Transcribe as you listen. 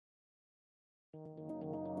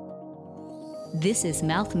This is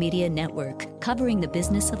Mouth Media Network, covering the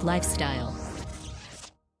business of lifestyle.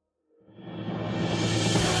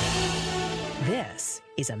 This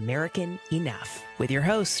is American Enough with your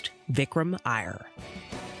host, Vikram Iyer.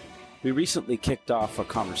 We recently kicked off a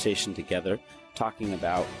conversation together talking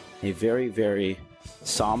about a very, very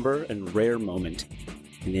somber and rare moment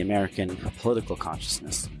in the American political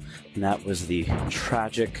consciousness. And that was the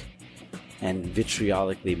tragic and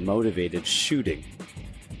vitriolically motivated shooting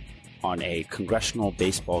on a congressional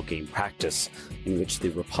baseball game practice in which the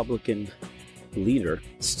Republican leader,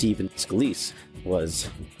 Stephen Scalise, was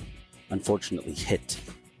unfortunately hit.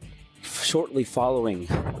 Shortly following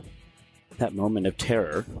that moment of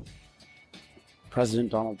terror, President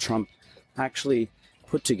Donald Trump actually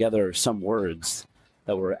put together some words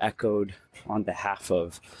that were echoed on behalf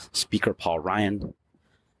of Speaker Paul Ryan,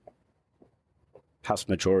 House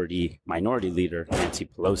Minority Leader Nancy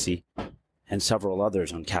Pelosi, and several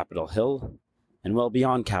others on Capitol Hill, and well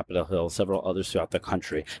beyond Capitol Hill, several others throughout the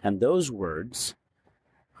country. And those words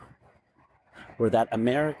were that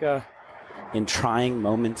America, in trying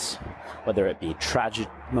moments, whether it be tragic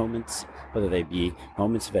moments, whether they be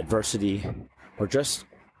moments of adversity, or just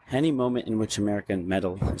any moment in which American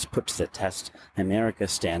mettle is put to the test, America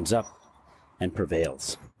stands up and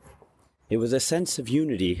prevails. It was a sense of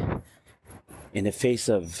unity in the face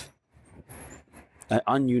of an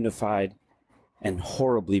ununified and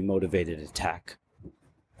horribly motivated attack.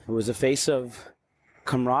 It was a face of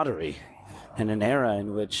camaraderie in an era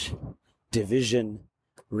in which division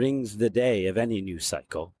rings the day of any news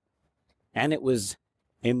cycle. And it was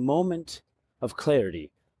a moment of clarity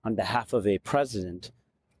on behalf of a president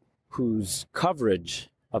whose coverage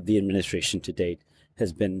of the administration to date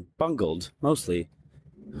has been bungled mostly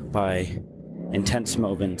by intense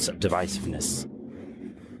moments of divisiveness.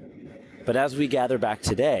 But as we gather back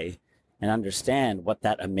today and understand what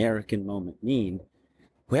that American moment means,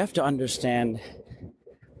 we have to understand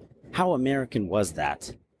how American was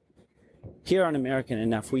that. Here on American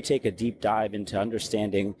Enough, we take a deep dive into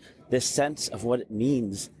understanding this sense of what it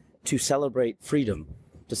means to celebrate freedom,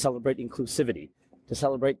 to celebrate inclusivity, to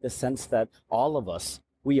celebrate the sense that all of us,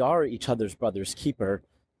 we are each other's brother's keeper,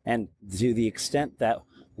 and to the extent that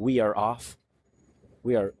we are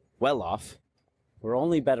well off, we're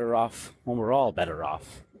only better off when we're all better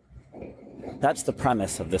off. That's the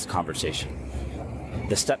premise of this conversation.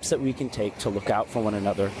 The steps that we can take to look out for one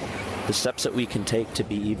another, the steps that we can take to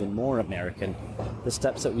be even more American, the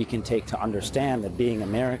steps that we can take to understand that being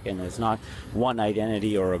American is not one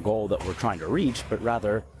identity or a goal that we're trying to reach, but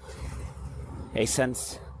rather a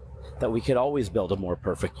sense that we could always build a more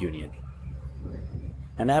perfect union.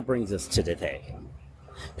 And that brings us to today.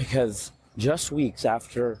 Because just weeks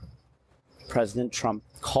after President Trump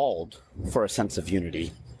called for a sense of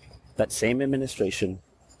unity, that same administration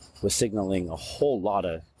was signaling a whole lot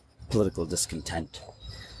of political discontent.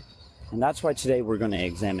 And that's why today we're going to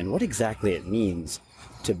examine what exactly it means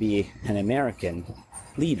to be an American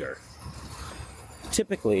leader.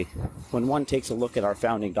 Typically, when one takes a look at our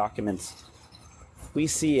founding documents, we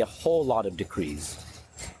see a whole lot of decrees.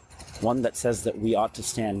 One that says that we ought to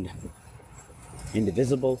stand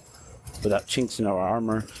indivisible, without chinks in our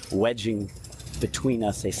armor, wedging between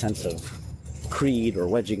us a sense of creed, or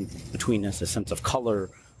wedging between us a sense of color,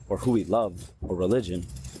 or who we love, or religion.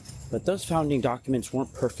 But those founding documents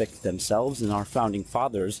weren't perfect themselves, and our founding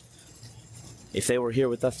fathers, if they were here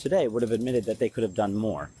with us today, would have admitted that they could have done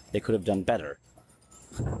more. They could have done better.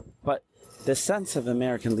 But the sense of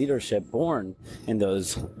American leadership born in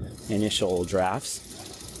those initial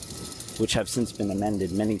drafts, which have since been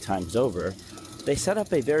amended many times over, they set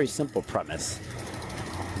up a very simple premise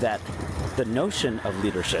that the notion of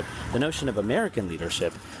leadership, the notion of American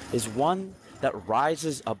leadership, is one that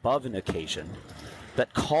rises above an occasion,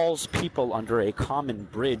 that calls people under a common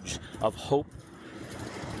bridge of hope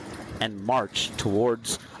and march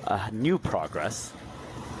towards a new progress,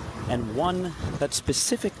 and one that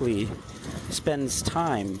specifically spends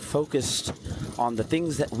time focused on the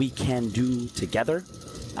things that we can do together,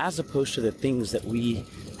 as opposed to the things that we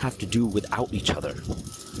have to do without each other.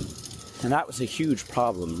 And that was a huge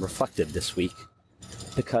problem reflected this week,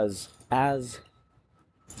 because as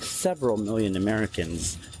several million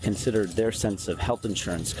Americans considered their sense of health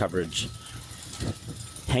insurance coverage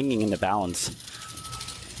hanging in the balance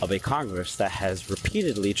of a Congress that has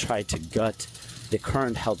repeatedly tried to gut the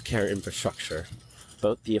current healthcare infrastructure,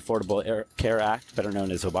 both the Affordable Care Act, better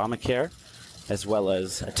known as Obamacare, as well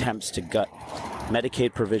as attempts to gut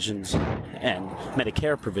Medicaid provisions and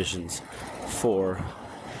Medicare provisions for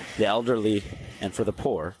the elderly and for the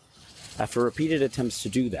poor. After repeated attempts to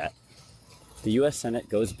do that, the U.S. Senate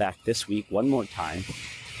goes back this week one more time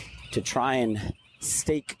to try and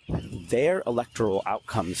stake their electoral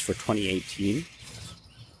outcomes for 2018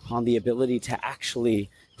 on the ability to actually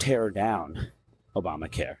tear down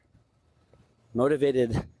Obamacare.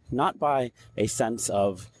 Motivated not by a sense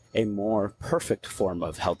of a more perfect form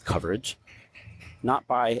of health coverage, not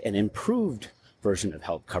by an improved version of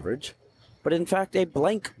health coverage, but in fact a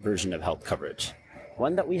blank version of health coverage,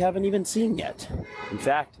 one that we haven't even seen yet. In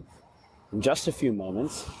fact, in just a few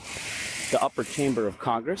moments, the upper chamber of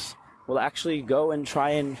Congress will actually go and try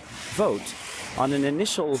and vote on an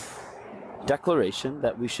initial declaration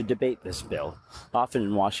that we should debate this bill. Often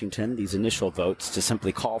in Washington, these initial votes to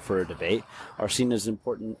simply call for a debate are seen as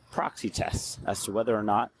important proxy tests as to whether or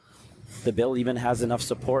not the bill even has enough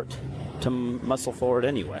support to muscle forward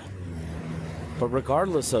anyway. But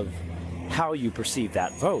regardless of how you perceive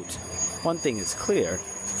that vote, one thing is clear: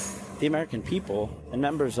 the American people and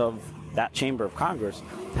members of that chamber of Congress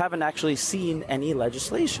haven't actually seen any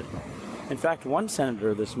legislation. In fact, one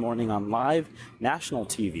senator this morning on live national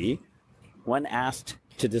TV, when asked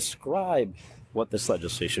to describe what this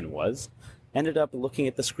legislation was, ended up looking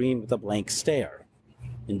at the screen with a blank stare,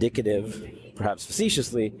 indicative, perhaps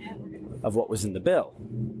facetiously, of what was in the bill.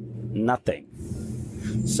 Nothing.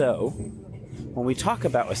 So, when we talk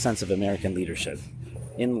about a sense of American leadership,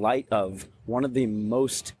 in light of one of the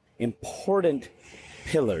most important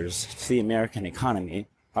pillars to the American economy,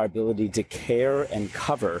 our ability to care and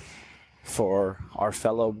cover for our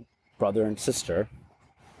fellow brother and sister,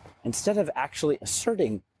 instead of actually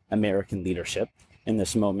asserting American leadership in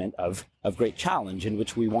this moment of great challenge in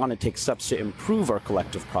which we want to take steps to improve our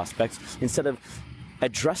collective prospects, instead of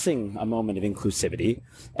addressing a moment of inclusivity,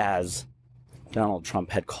 as Donald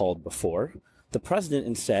Trump had called before, the president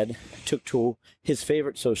instead took to his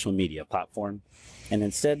favorite social media platform and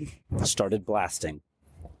instead started blasting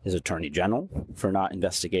his attorney general for not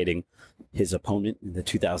investigating his opponent in the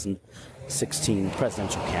 2016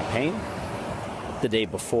 presidential campaign. The day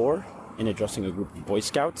before, in addressing a group of Boy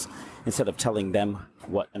Scouts, instead of telling them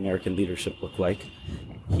what American leadership looked like,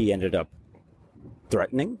 he ended up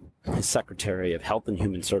threatening his Secretary of Health and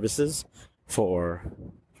Human Services for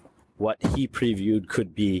what he previewed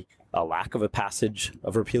could be a lack of a passage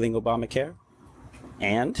of repealing Obamacare.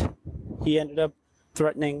 And he ended up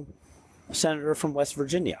threatening a senator from West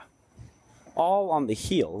Virginia, all on the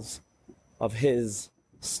heels of his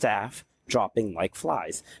staff dropping like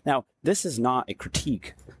flies. Now, this is not a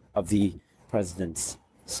critique of the president's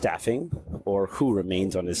staffing or who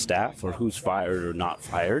remains on his staff or who's fired or not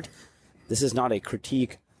fired. This is not a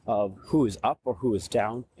critique of who is up or who is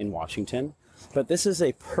down in Washington. But this is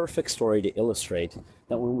a perfect story to illustrate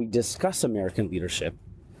that when we discuss American leadership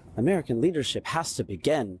has to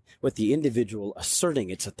begin with the individual asserting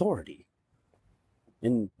its authority.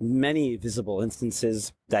 In many visible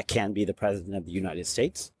instances, that can be the President of the United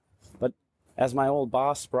States. But as my old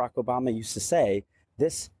boss, Barack Obama, used to say,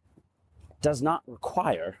 this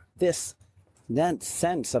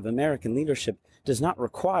sense of American leadership does not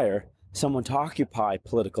require someone to occupy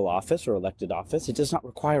political office or elected office. It does not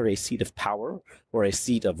require a seat of power or a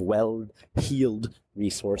seat of well-heeled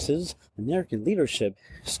resources. American leadership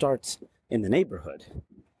starts in the neighborhood.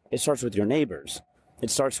 It starts with your neighbors. It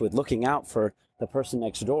starts with looking out for the person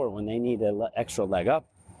next door when they need an extra leg up,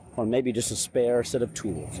 or maybe just a spare set of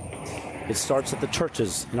tools. It starts at the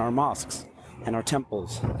churches and our mosques and our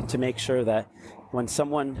temples to make sure that when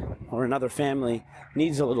someone or another family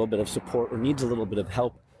needs a little bit of support or needs a little bit of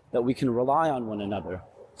help, that we can rely on one another,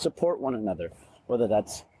 support one another, whether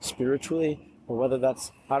that's spiritually or whether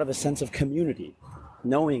that's out of a sense of community,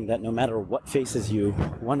 knowing that no matter what faces you,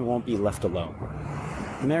 one won't be left alone.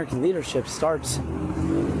 American leadership starts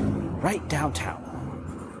right downtown,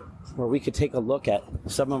 where we could take a look at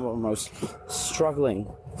some of our most struggling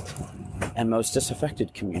and most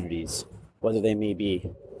disaffected communities, whether they may be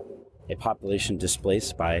a population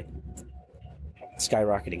displaced by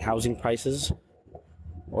skyrocketing housing prices,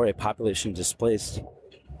 or a population displaced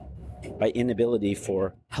by inability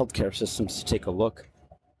for healthcare systems to take a look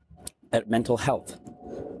at mental health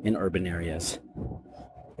in urban areas.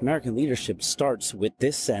 American leadership starts with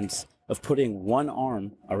this sense of putting one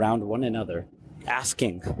arm around one another,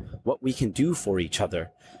 asking what we can do for each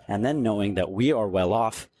other, and then knowing that we are well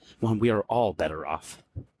off when we are all better off.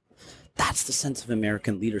 That's the sense of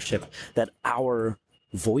American leadership that our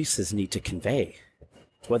voices need to convey.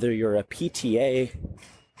 Whether you're a PTA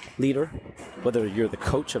leader, whether you're the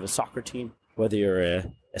coach of a soccer team, whether you're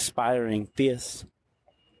an aspiring theist,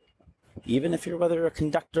 even if you're a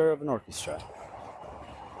conductor of an orchestra.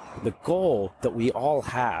 The goal that we all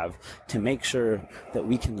have to make sure that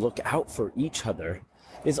we can look out for each other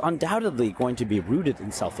is undoubtedly going to be rooted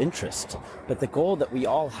in self-interest. But the goal that we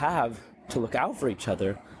all have to look out for each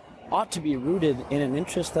other ought to be rooted in an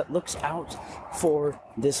interest that looks out for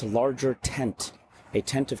this larger tent, a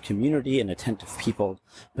tent of community and a tent of people,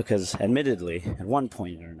 because admittedly, at one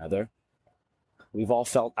point or another, we've all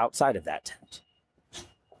felt outside of that tent.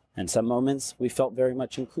 And some moments we felt very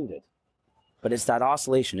much included. But it's that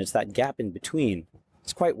oscillation, it's that gap in between.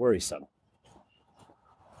 It's quite worrisome.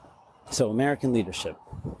 So American leadership,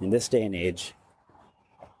 in this day and age,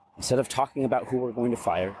 instead of talking about who we're going to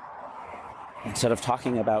fire, instead of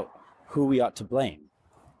talking about who we ought to blame,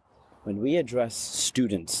 when we address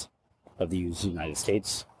students of the United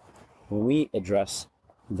States, when we address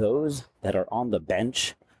those that are on the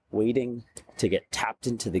bench waiting to get tapped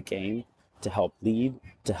into the game, to help lead,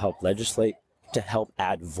 to help legislate, to help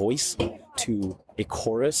add voice to a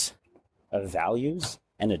chorus of values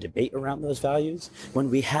and a debate around those values, when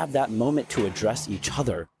we have that moment to address each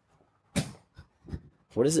other,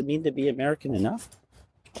 what does it mean to be American enough?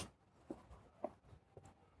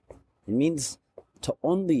 It means to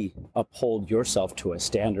only uphold yourself to a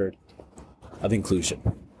standard of inclusion.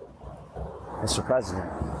 Mr. President,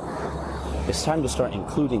 it's time to start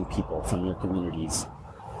including people from your communities,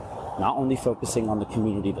 not only focusing on the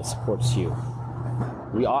community that supports you.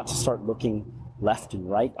 We ought to start looking left and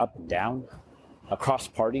right, up and down, across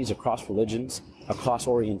parties, across religions, across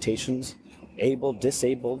orientations, able,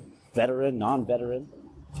 disabled, veteran, non-veteran.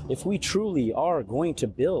 If we truly are going to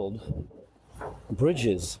build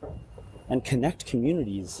bridges and connect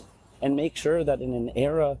communities and make sure that in an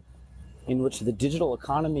era in which the digital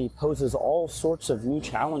economy poses all sorts of new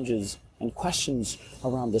challenges and questions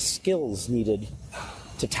around the skills needed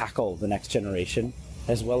to tackle the next generation,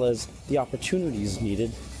 as well as the opportunities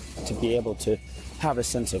needed to be able to have a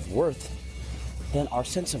sense of worth, then our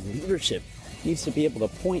sense of leadership needs to be able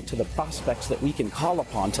to point to the prospects that we can call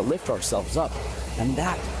upon to lift ourselves up. And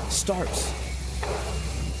that starts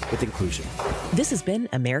with inclusion. This has been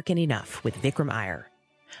American Enough with Vikram Iyer.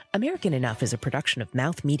 American Enough is a production of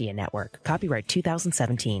Mouth Media Network, copyright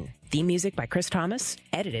 2017. Theme music by Chris Thomas,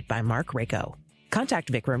 edited by Mark Rako.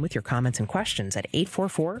 Contact Vikram with your comments and questions at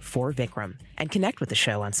 844-4Vikram and connect with the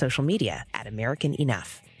show on social media at American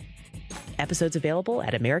Enough. Episodes available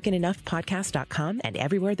at AmericanEnoughPodcast.com and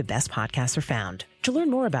everywhere the best podcasts are found. To learn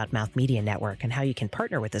more about Mouth Media Network and how you can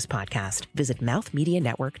partner with this podcast, visit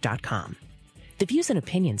mouthmedianetwork.com. The views and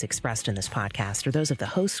opinions expressed in this podcast are those of the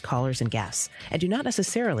host, callers, and guests, and do not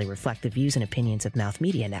necessarily reflect the views and opinions of Mouth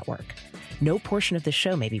Media Network. No portion of this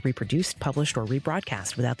show may be reproduced, published, or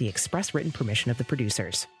rebroadcast without the express written permission of the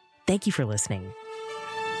producers. Thank you for listening.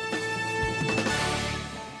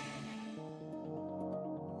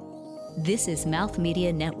 This is Mouth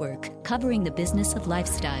Media Network, covering the business of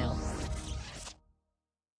lifestyle.